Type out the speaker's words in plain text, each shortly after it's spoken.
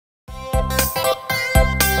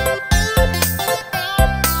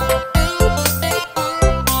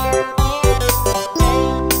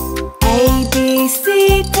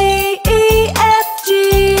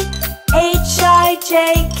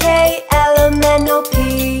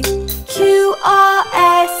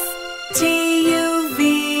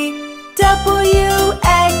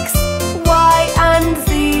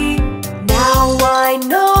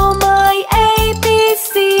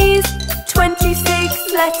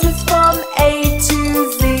letters from A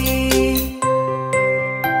to Z.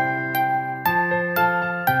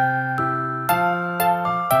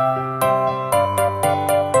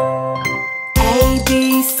 A,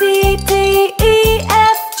 B, C, D, E,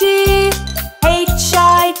 F, G, H,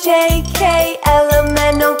 I, J, K, L, M,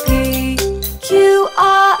 N, O, P, Q,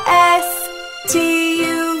 R, S, T,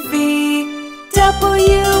 U, V,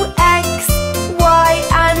 W, X, Y,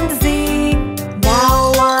 and Z.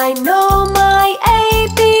 Now I know my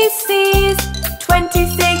ABCs,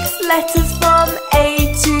 26 letters from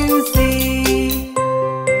A to Z.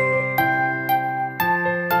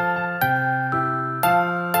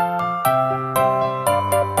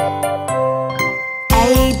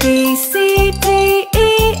 A, B, C, D,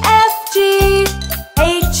 E, F, G,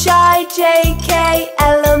 H, I, J, K,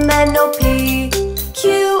 L, M, N, O, P,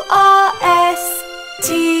 Q, R, S,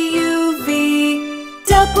 T, U, V,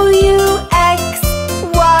 W, X,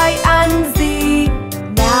 Y, and Z.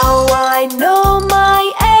 Now I know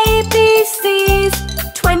my ABCs,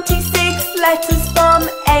 26 letters from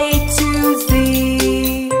A to Z.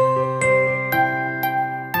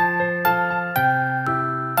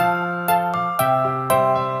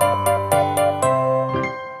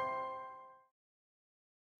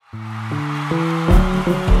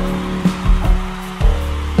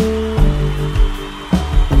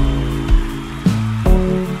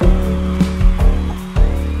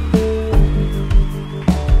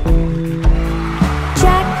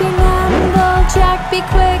 Jack be nimble, Jack be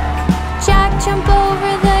quick. Jack jump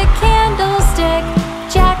over the candlestick.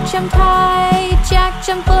 Jack jumped high, Jack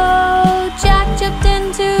jumped low. Jack jumped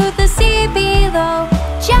into the sea below.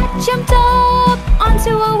 Jack jumped up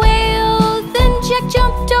onto a whale. Then Jack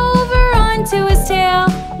jumped over onto his tail,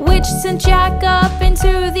 which sent Jack up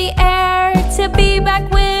into the air to be back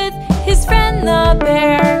with his friend the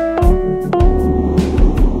bear.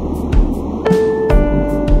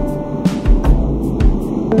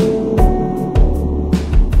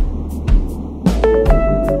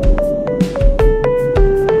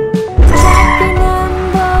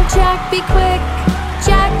 Be quick,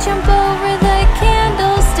 Jack jump over the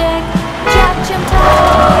candlestick. Jack jumped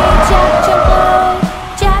high, Jack jumped low.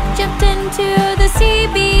 Jack jumped into the sea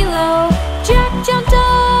below. Jack jumped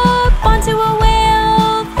up onto a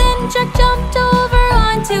whale. Then Jack jumped over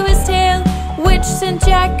onto his tail, which sent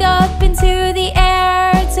Jack up into the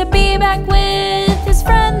air to be back with his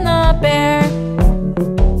friend the bear.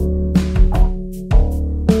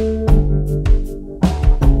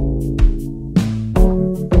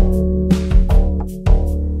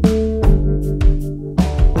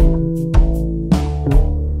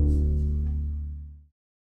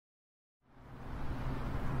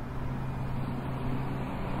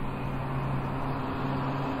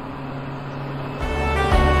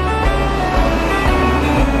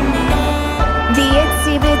 The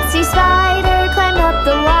itsy bitsy spider climbed up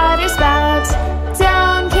the water spout.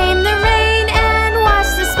 Down came the rain and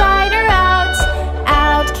washed the spider out.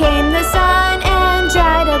 Out came the sun and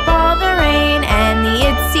dried up all the rain. And the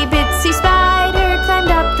itsy bitsy spider climbed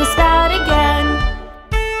up the spout again.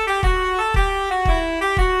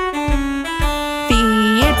 The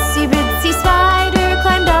itsy bitsy spider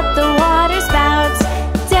climbed up the water spout.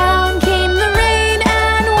 Down came the rain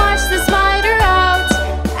and washed the spider out.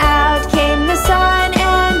 Out came the sun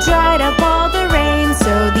and dried up all the rain.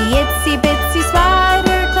 So the itsy bitsy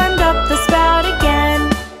spider climbed up the spout again.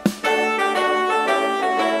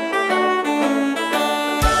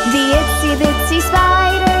 The itsy bitsy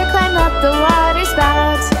spider climbed up the water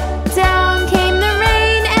spout. Down came the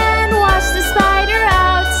rain and washed the spider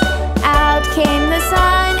out. Out came the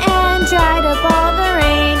sun and dried up all the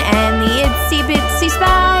rain. And the itsy bitsy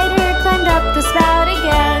spider climbed up the spout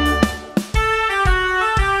again.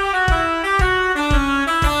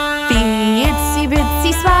 The itsy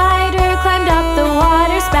bitsy spider climbed up the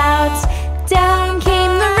water spout. Down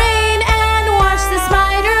came the rain and washed the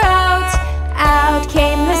spider out. Out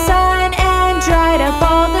came the sun and dried up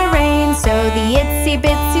all the rain. So the itsy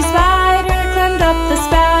bitsy spider climbed up the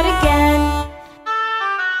spout again.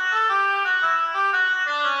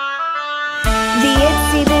 The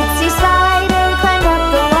itsy bitsy spider climbed up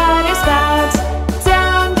the water spout.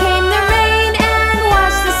 Down came the rain and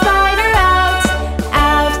washed the spider out.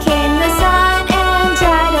 Out came the sun and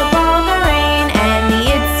dried up all the rain. And the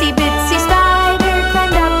itsy bitsy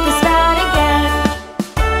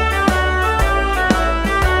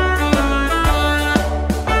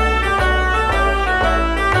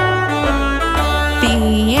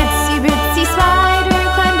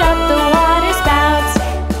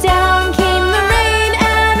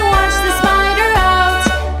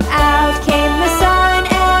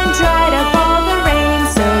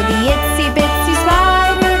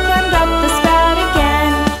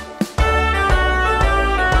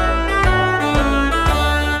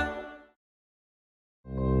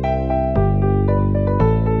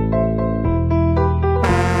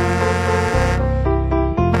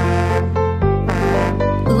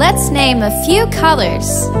Let's name a few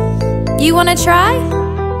colors. You want to try?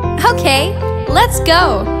 Okay, let's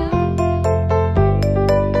go.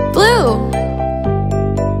 Blue,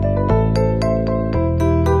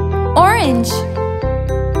 orange,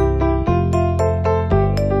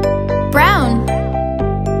 brown,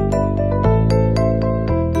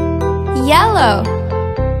 yellow,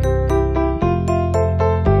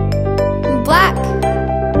 black,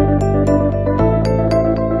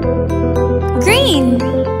 green,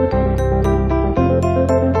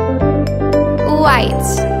 white,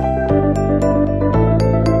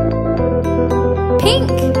 pink,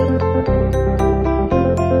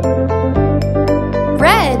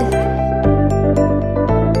 red,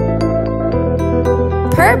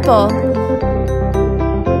 purple,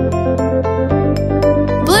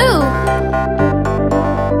 blue,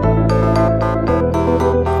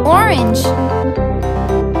 orange,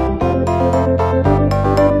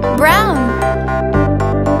 brown,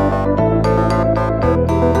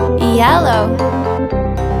 yellow,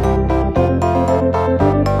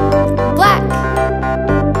 black,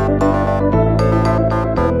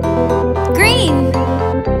 green,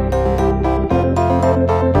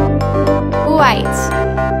 white,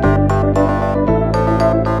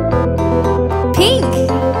 pink,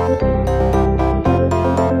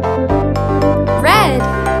 red,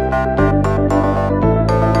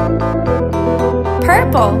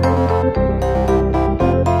 purple,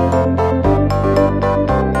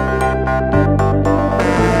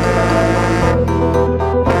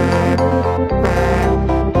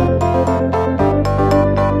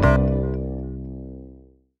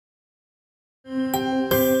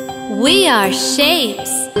 we are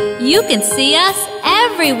shapes. You can see us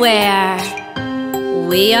everywhere.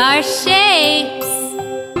 We are shapes.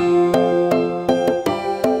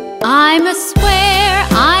 I'm a square,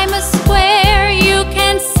 I'm a square. You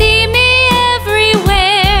can see me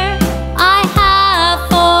everywhere. I have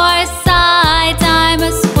 4 sides. I'm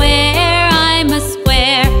a square, I'm a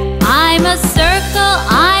square. I'm a circle,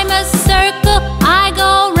 I'm a circle. I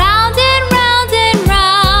go round and round and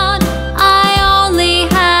round. I only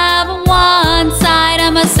have 1 side.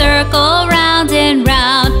 I'm a circle, round and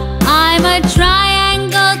round. I'm a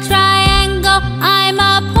triangle, triangle. I'm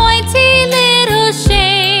a pointy little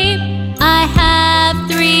shape. I have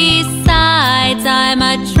 3 sides. I'm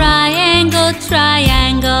a triangle,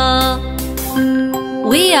 triangle.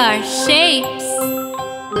 We are shapes.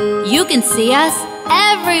 You can see us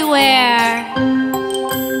everywhere.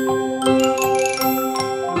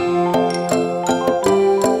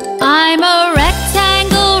 I'm a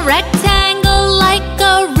rectangle, rectangle, like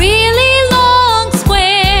a really long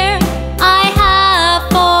square. I have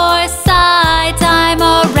 4 sides. I'm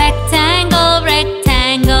a rectangle,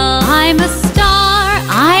 rectangle. I'm a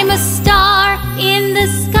star in the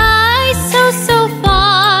sky, so, so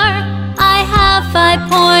far. I have 5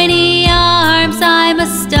 pointy arms. I'm a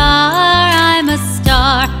star, I'm a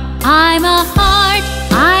star. I'm a heart,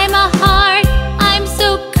 I'm a heart. I'm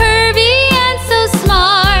so curvy and so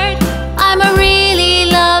smart. I'm a really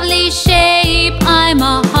lovely shape. I'm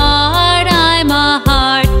a heart, I'm a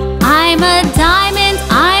heart. I'm a diamond,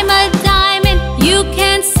 I'm a diamond. You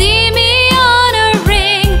can see me on a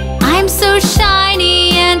ring. I'm so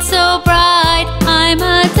shiny and so bright. I'm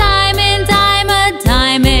a diamond, I'm a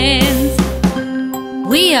diamond.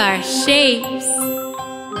 We are shapes.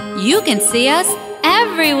 You can see us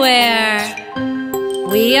everywhere.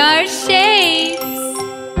 We are shapes.